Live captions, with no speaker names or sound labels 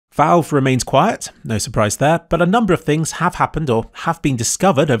Valve remains quiet, no surprise there, but a number of things have happened or have been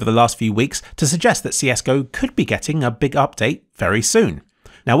discovered over the last few weeks to suggest that CSGO could be getting a big update very soon.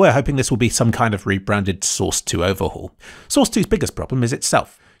 Now we're hoping this will be some kind of rebranded Source 2 overhaul. Source 2's biggest problem is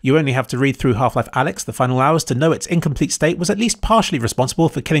itself. You only have to read through Half-Life Alyx the final hours to know its incomplete state was at least partially responsible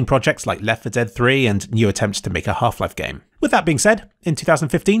for killing projects like Left 4 Dead 3 and new attempts to make a Half-Life game. With that being said, in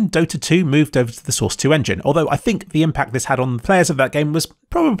 2015, Dota 2 moved over to the Source 2 engine, although I think the impact this had on the players of that game was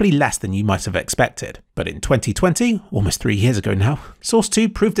probably less than you might have expected. But in 2020, almost 3 years ago now, Source 2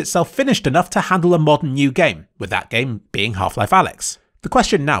 proved itself finished enough to handle a modern new game, with that game being Half-Life Alyx. The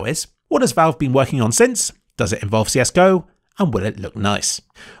question now is, what has Valve been working on since? Does it involve CSGO? And will it look nice?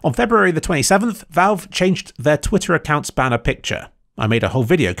 On February the 27th, Valve changed their Twitter account's banner picture. I made a whole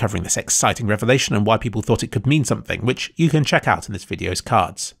video covering this exciting revelation and why people thought it could mean something, which you can check out in this video's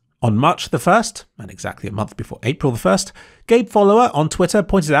cards. On March the 1st, and exactly a month before April the 1st, Gabe Follower on Twitter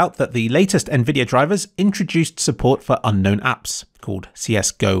pointed out that the latest Nvidia drivers introduced support for unknown apps called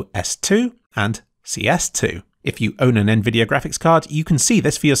CSGO S2 and CS2. If you own an Nvidia graphics card, you can see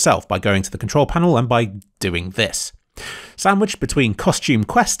this for yourself by going to the control panel and by doing this. Sandwiched between Costume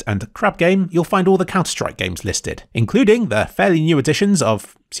Quest and Crab Game, you'll find all the Counter-Strike games listed, including the fairly new editions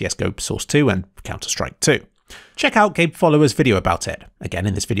of CSGO Source 2 and Counter-Strike 2. Check out Gabe Follower's video about it, again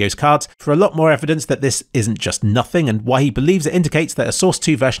in this video's cards, for a lot more evidence that this isn't just nothing and why he believes it indicates that a Source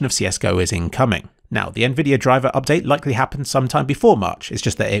 2 version of CSGO is incoming. Now, the Nvidia driver update likely happened sometime before March, it's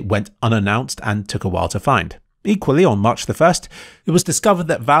just that it went unannounced and took a while to find. Equally, on March the 1st, it was discovered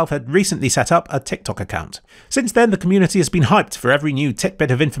that Valve had recently set up a TikTok account. Since then, the community has been hyped for every new tidbit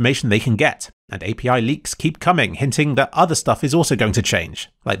of information they can get, and API leaks keep coming, hinting that other stuff is also going to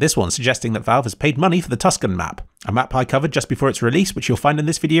change, like this one suggesting that Valve has paid money for the Tuscan map, a map I covered just before its release, which you'll find in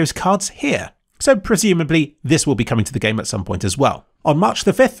this video's cards here. So presumably, this will be coming to the game at some point as well. On March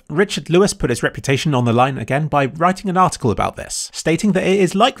the 5th, Richard Lewis put his reputation on the line again by writing an article about this, stating that it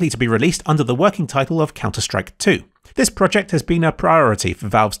is likely to be released under the working title of Counter-Strike 2. This project has been a priority for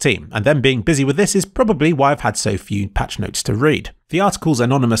Valve's team, and them being busy with this is probably why I've had so few patch notes to read. The article's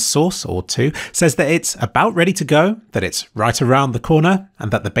anonymous source, or two, says that it's about ready to go, that it's right around the corner,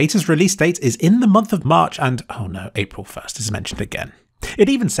 and that the beta's release date is in the month of March and, oh no, April 1st is mentioned again. It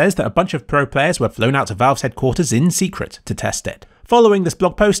even says that a bunch of pro players were flown out to Valve's headquarters in secret to test it. Following this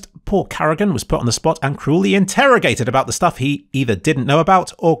blog post, poor Carrigan was put on the spot and cruelly interrogated about the stuff he either didn't know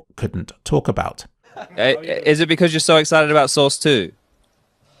about or couldn't talk about. Is it because you're so excited about Source 2?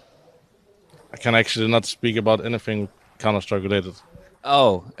 I can actually not speak about anything Counter-Strike related.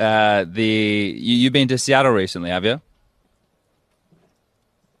 Oh, you've been to Seattle recently, have you?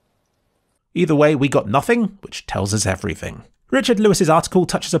 Either way, we got nothing, which tells us everything. Richard Lewis's article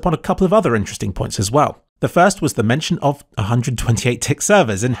touches upon a couple of other interesting points as well. The first was the mention of 128-tick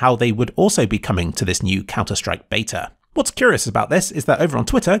servers and how they would also be coming to this new Counter-Strike beta. What's curious about this is that over on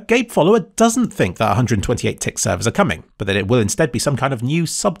Twitter, Gabe Follower doesn't think that 128-tick servers are coming, but that it will instead be some kind of new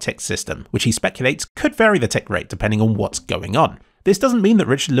sub-tick system, which he speculates could vary the tick rate depending on what's going on. This doesn't mean that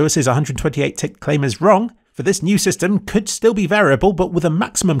Richard Lewis's 128-tick claim is wrong, for this new system could still be variable but with a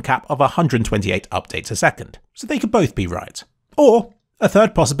maximum cap of 128 updates a second, so they could both be right. Or, a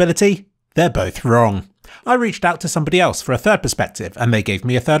third possibility, they're both wrong. I reached out to somebody else for a third perspective, and they gave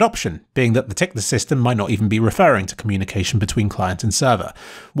me a third option, being that the tickless system might not even be referring to communication between client and server,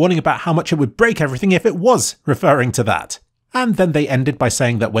 warning about how much it would break everything if it was referring to that. And then they ended by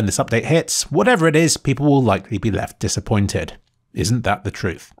saying that when this update hits, whatever it is, people will likely be left disappointed. Isn't that the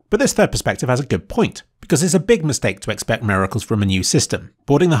truth? But this third perspective has a good point, because it's a big mistake to expect miracles from a new system.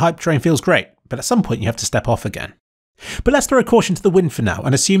 Boarding the hype train feels great, but at some point you have to step off again. But let's throw a caution to the wind for now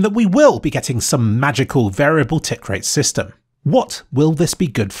and assume that we will be getting some magical variable tick rate system. What will this be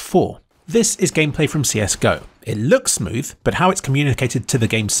good for? This is gameplay from CSGO. It looks smooth, but how it's communicated to the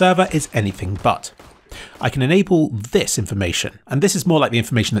game server is anything but. I can enable this information, and this is more like the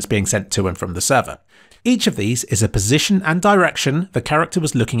information that's being sent to and from the server. Each of these is a position and direction the character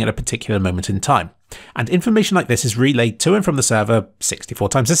was looking at a particular moment in time, and information like this is relayed to and from the server 64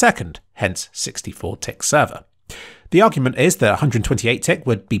 times a second, hence 64 tick server. The argument is that 128 tick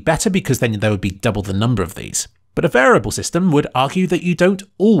would be better because then there would be double the number of these. But a variable system would argue that you don't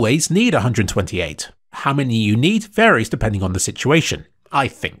always need 128. How many you need varies depending on the situation. I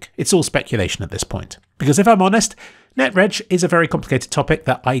think. It's all speculation at this point. Because if I'm honest, NetReg is a very complicated topic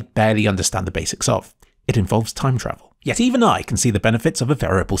that I barely understand the basics of. It involves time travel. Yet even I can see the benefits of a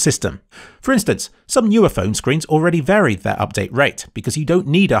variable system. For instance, some newer phone screens already vary their update rate because you don't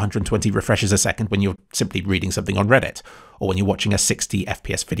need 120 refreshes a second when you're simply reading something on Reddit, or when you're watching a 60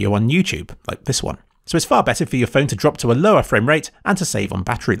 FPS video on YouTube, like this one. So it's far better for your phone to drop to a lower frame rate and to save on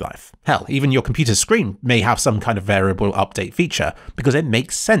battery life. Hell, even your computer screen may have some kind of variable update feature, because it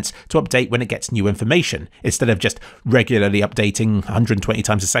makes sense to update when it gets new information, instead of just regularly updating 120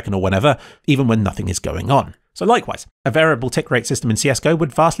 times a second or whatever, even when nothing is going on. So likewise, a variable tick rate system in CSGO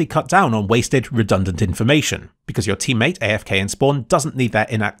would vastly cut down on wasted, redundant information, because your teammate, AFK in spawn, doesn't need their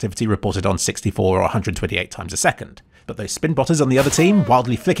inactivity reported on 64 or 128 times a second. But those spin botters on the other team,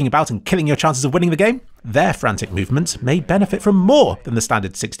 wildly flicking about and killing your chances of winning the game, their frantic movements may benefit from more than the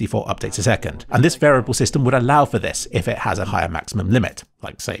standard 64 updates a second, and this variable system would allow for this if it has a higher maximum limit,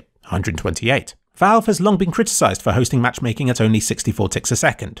 like say 128. Valve has long been criticised for hosting matchmaking at only 64 ticks a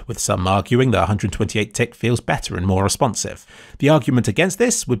second, with some arguing that 128 tick feels better and more responsive. The argument against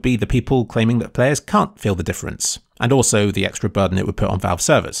this would be the people claiming that players can't feel the difference, and also the extra burden it would put on Valve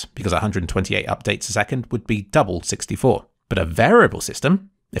servers, because 128 updates a second would be double 64. But a variable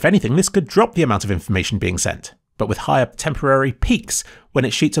system? If anything, this could drop the amount of information being sent, but with higher temporary peaks when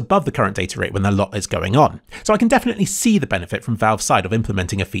it shoots above the current data rate when a lot is going on. So I can definitely see the benefit from Valve's side of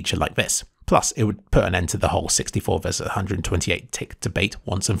implementing a feature like this. Plus, it would put an end to the whole 64 versus 128 tick debate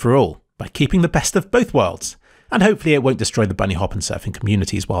once and for all, by keeping the best of both worlds. And hopefully it won't destroy the bunny hop and surfing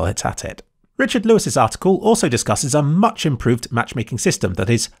communities while it's at it. Richard Lewis's article also discusses a much improved matchmaking system that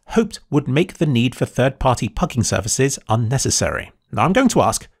is hoped would make the need for third-party pugging services unnecessary. Now I'm going to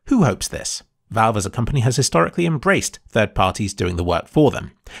ask, who hopes this? Valve as a company has historically embraced third parties doing the work for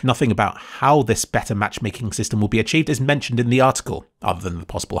them. Nothing about how this better matchmaking system will be achieved is mentioned in the article, other than the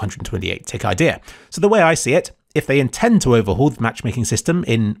possible 128 tick idea. So the way I see it, if they intend to overhaul the matchmaking system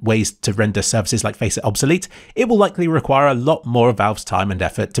in ways to render services like Faceit obsolete, it will likely require a lot more of Valve's time and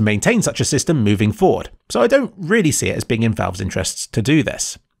effort to maintain such a system moving forward. So I don't really see it as being in Valve's interests to do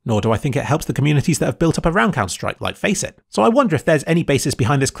this. Nor do I think it helps the communities that have built up around Counter-Strike, like Faceit. So I wonder if there's any basis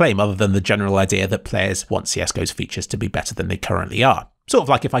behind this claim other than the general idea that players want CSGO's features to be better than they currently are. Sort of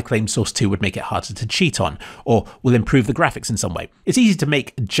like if I claimed Source 2 would make it harder to cheat on, or will improve the graphics in some way. It's easy to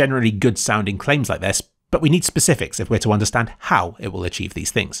make generally good sounding claims like this, but we need specifics if we're to understand how it will achieve these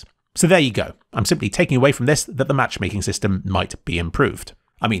things. So there you go. I'm simply taking away from this that the matchmaking system might be improved.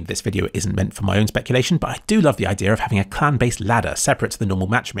 I mean, this video isn't meant for my own speculation, but I do love the idea of having a clan-based ladder separate to the normal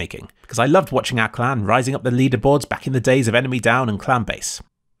matchmaking, because I loved watching our clan rising up the leaderboards back in the days of Enemy Down and Clan Base.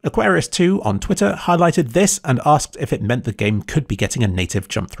 Aquarius2 on Twitter highlighted this and asked if it meant the game could be getting a native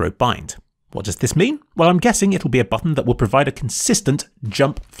jump throw bind. What does this mean? Well, I'm guessing it'll be a button that will provide a consistent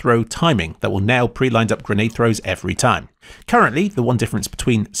jump throw timing that will nail pre-lined up grenade throws every time. Currently, the one difference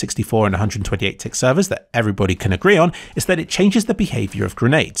between 64 and 128 tick servers that everybody can agree on is that it changes the behavior of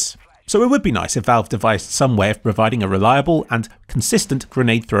grenades. So it would be nice if Valve devised some way of providing a reliable and consistent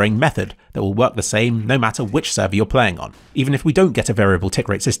grenade throwing method that will work the same no matter which server you're playing on. Even if we don't get a variable tick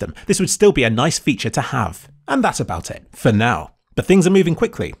rate system, this would still be a nice feature to have. And that's about it, for now. But things are moving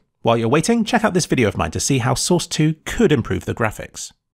quickly. While you're waiting, check out this video of mine to see how Source 2 could improve the graphics.